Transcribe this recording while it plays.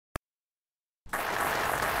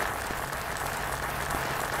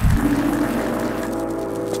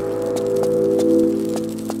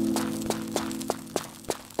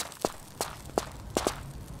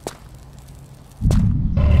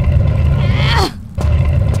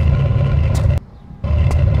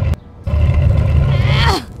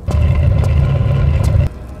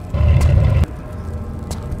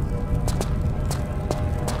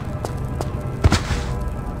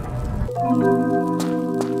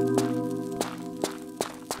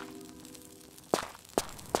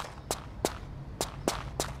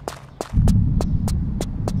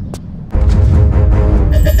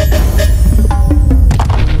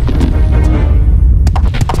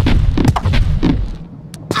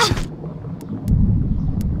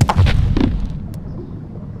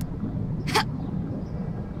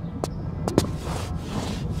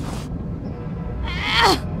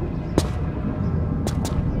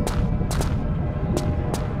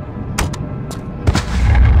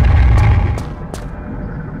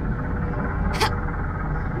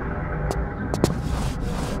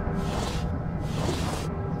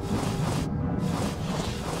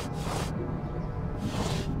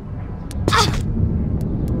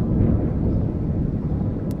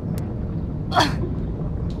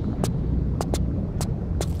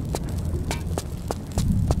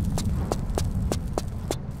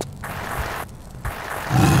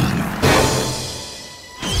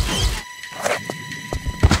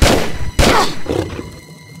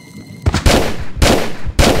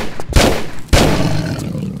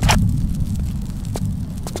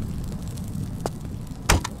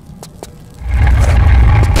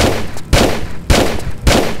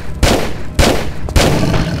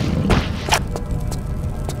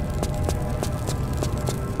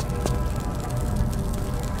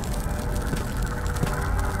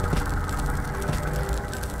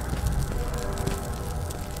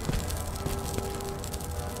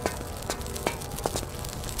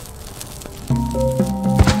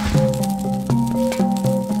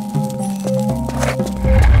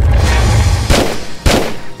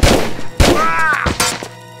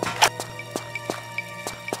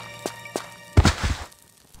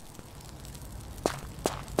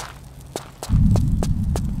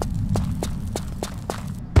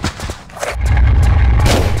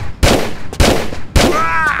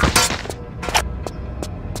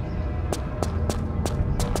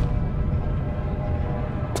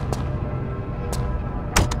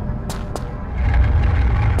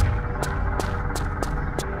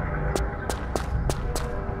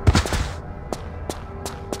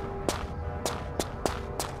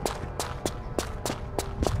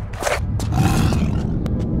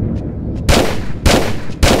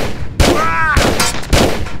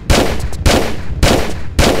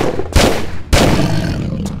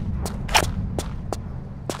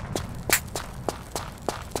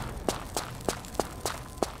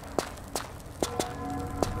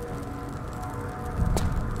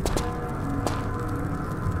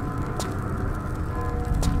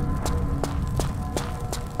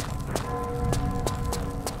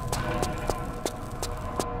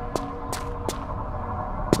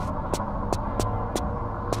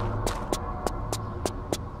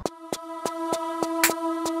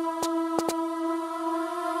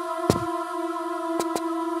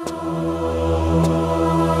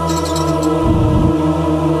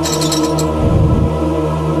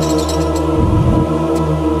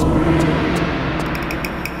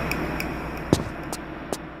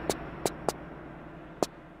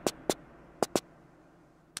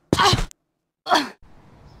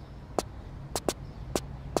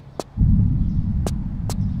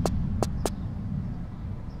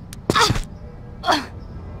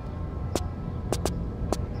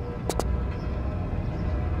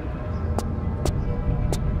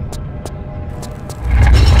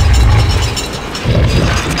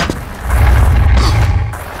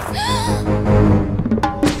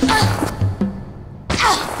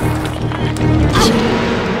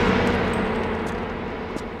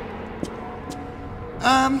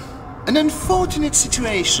An unfortunate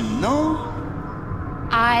situation, no?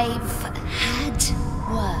 I've had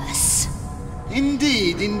worse.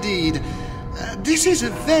 Indeed, indeed. This is a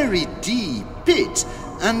very deep pit,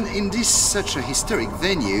 and in this such a historic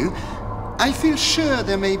venue, I feel sure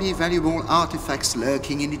there may be valuable artifacts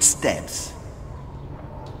lurking in its depths.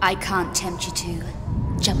 I can't tempt you to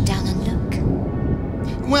jump down and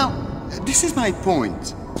look. Well, this is my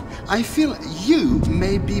point. I feel you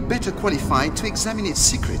may be better qualified to examine its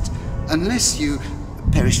secret, unless you,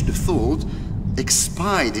 perish the thought,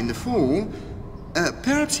 expired in the fall.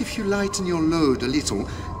 Perhaps if you lighten your load a little,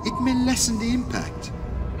 it may lessen the impact.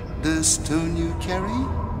 The stone you carry?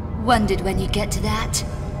 Wondered when you'd get to that.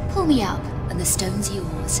 Pull me up, and the stone's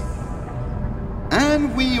yours.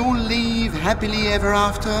 And we all live happily ever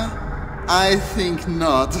after? I think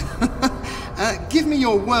not. Give me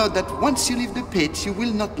your word that once you leave the pit, you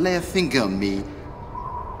will not lay a finger on me.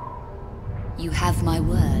 You have my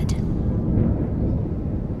word.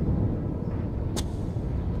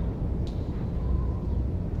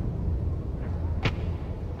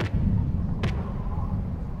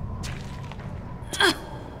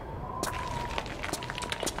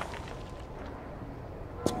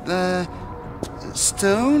 The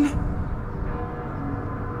stone?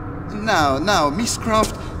 Now, Miss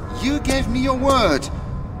Croft, you gave me your word.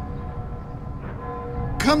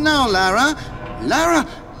 Come now, Lara. Lara,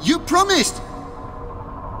 you promised!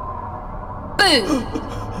 Boom!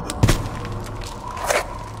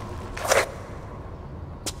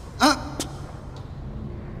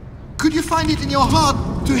 Could you find it in your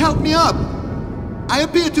heart to help me up? I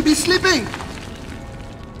appear to be slipping.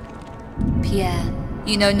 Pierre,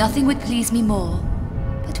 you know nothing would please me more,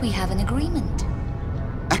 but we have an agreement.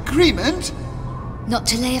 Agreement? Not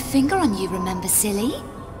to lay a finger on you, remember, silly?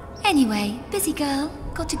 Anyway, busy girl,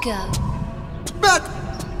 got to go. But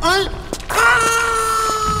I...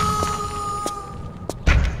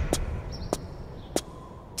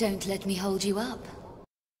 Don't let me hold you up.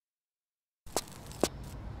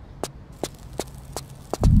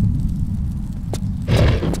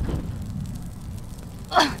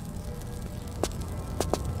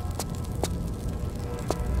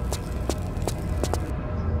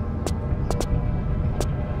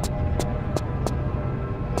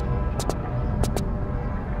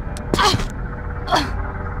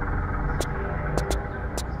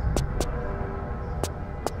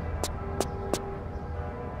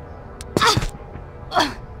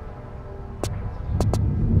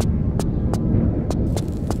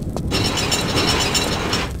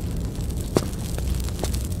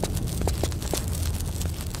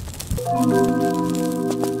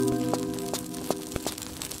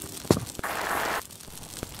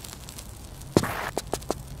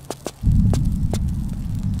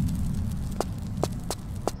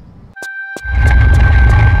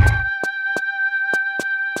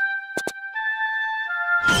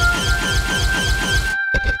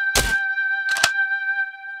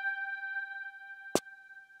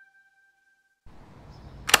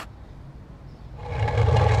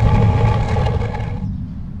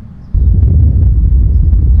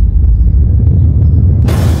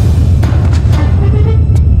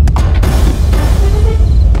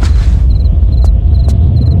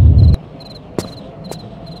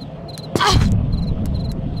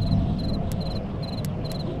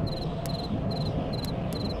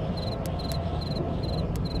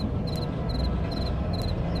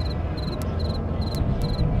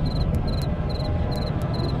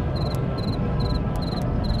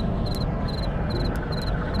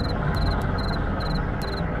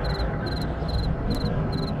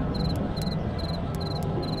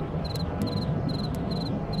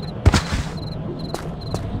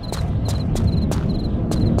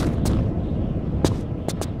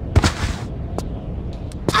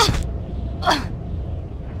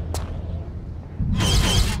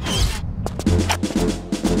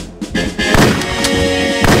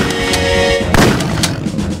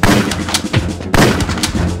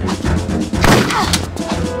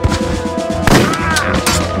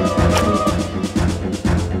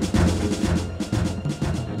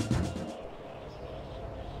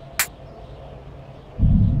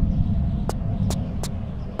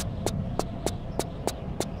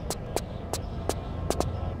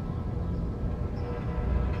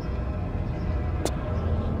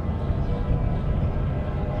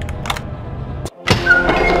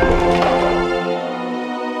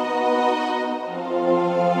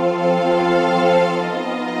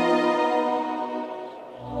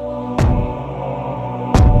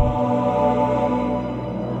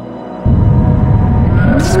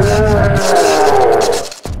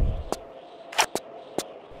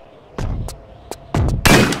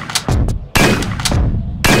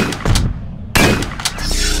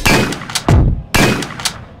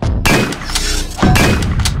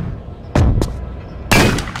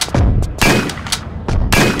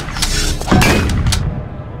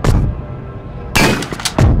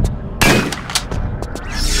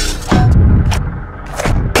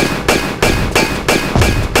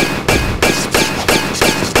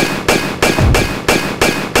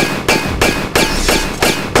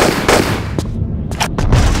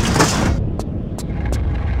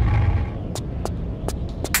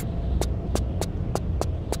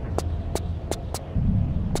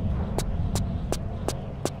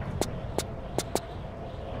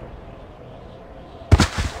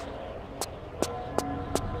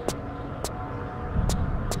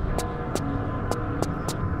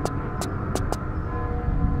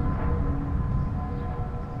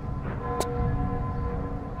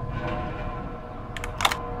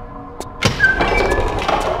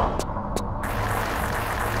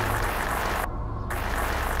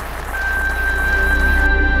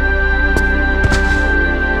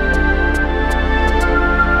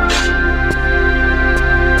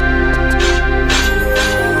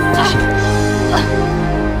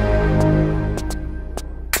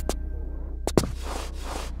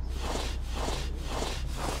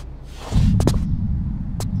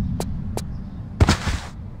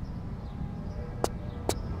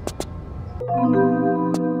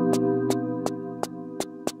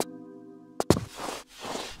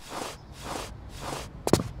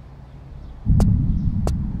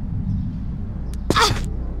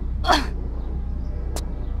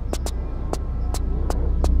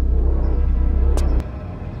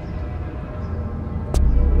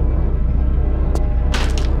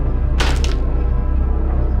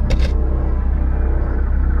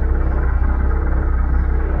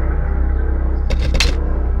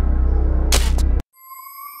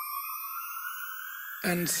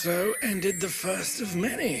 And so ended the first of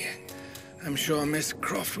many. I'm sure Miss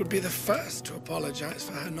Croft would be the first to apologize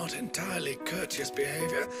for her not entirely courteous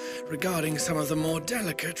behavior regarding some of the more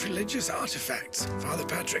delicate religious artifacts, Father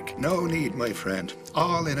Patrick. No need, my friend.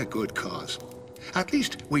 All in a good cause. At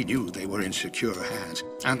least we knew they were in secure hands.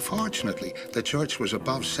 And fortunately, the church was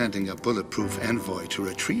above sending a bulletproof envoy to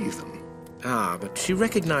retrieve them. Ah, but she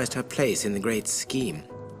recognized her place in the great scheme.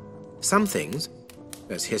 Some things,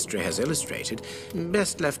 as history has illustrated,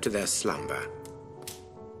 best left to their slumber.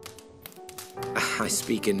 I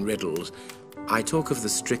speak in riddles. I talk of the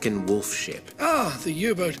stricken wolf ship. Ah, the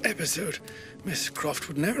U-boat episode. Miss Croft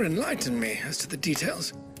would never enlighten me as to the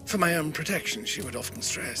details. For my own protection, she would often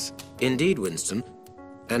stress. Indeed, Winston.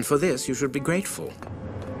 And for this you should be grateful.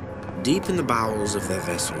 Deep in the bowels of their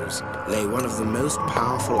vessels lay one of the most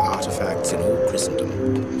powerful artifacts in all Christendom.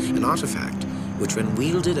 An artifact which, when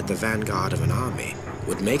wielded at the vanguard of an army,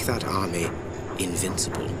 would make that army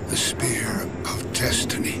invincible. The Spear of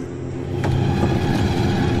Destiny.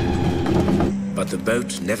 But the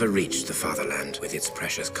boat never reached the fatherland with its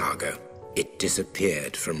precious cargo. It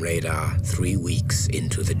disappeared from radar 3 weeks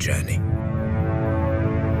into the journey.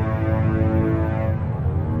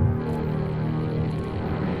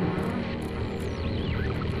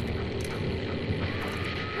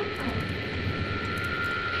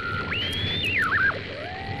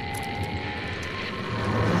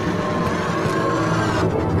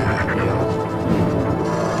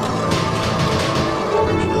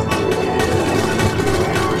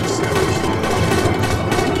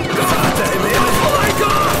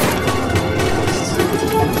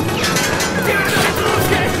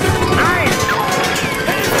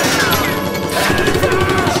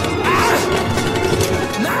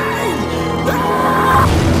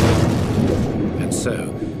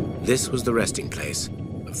 This was the resting place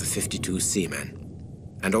of the 52 seamen,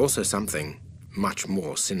 and also something much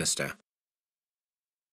more sinister.